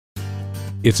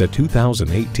It's a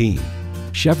 2018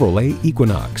 Chevrolet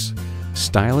Equinox.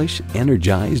 Stylish,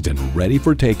 energized, and ready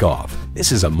for takeoff,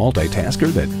 this is a multitasker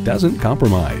that doesn't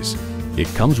compromise. It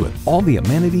comes with all the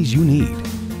amenities you need: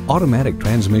 automatic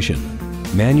transmission,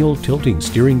 manual tilting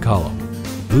steering column,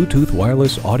 Bluetooth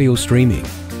wireless audio streaming,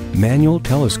 manual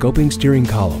telescoping steering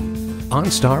column,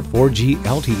 OnStar 4G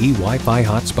LTE Wi-Fi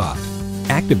hotspot,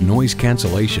 active noise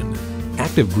cancellation,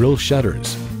 active grille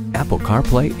shutters, Apple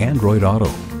CarPlay Android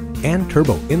Auto, and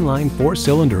turbo inline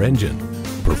 4-cylinder engine.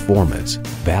 Performance,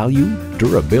 value,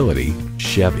 durability,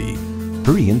 Chevy.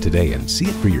 Hurry in today and see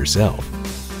it for yourself.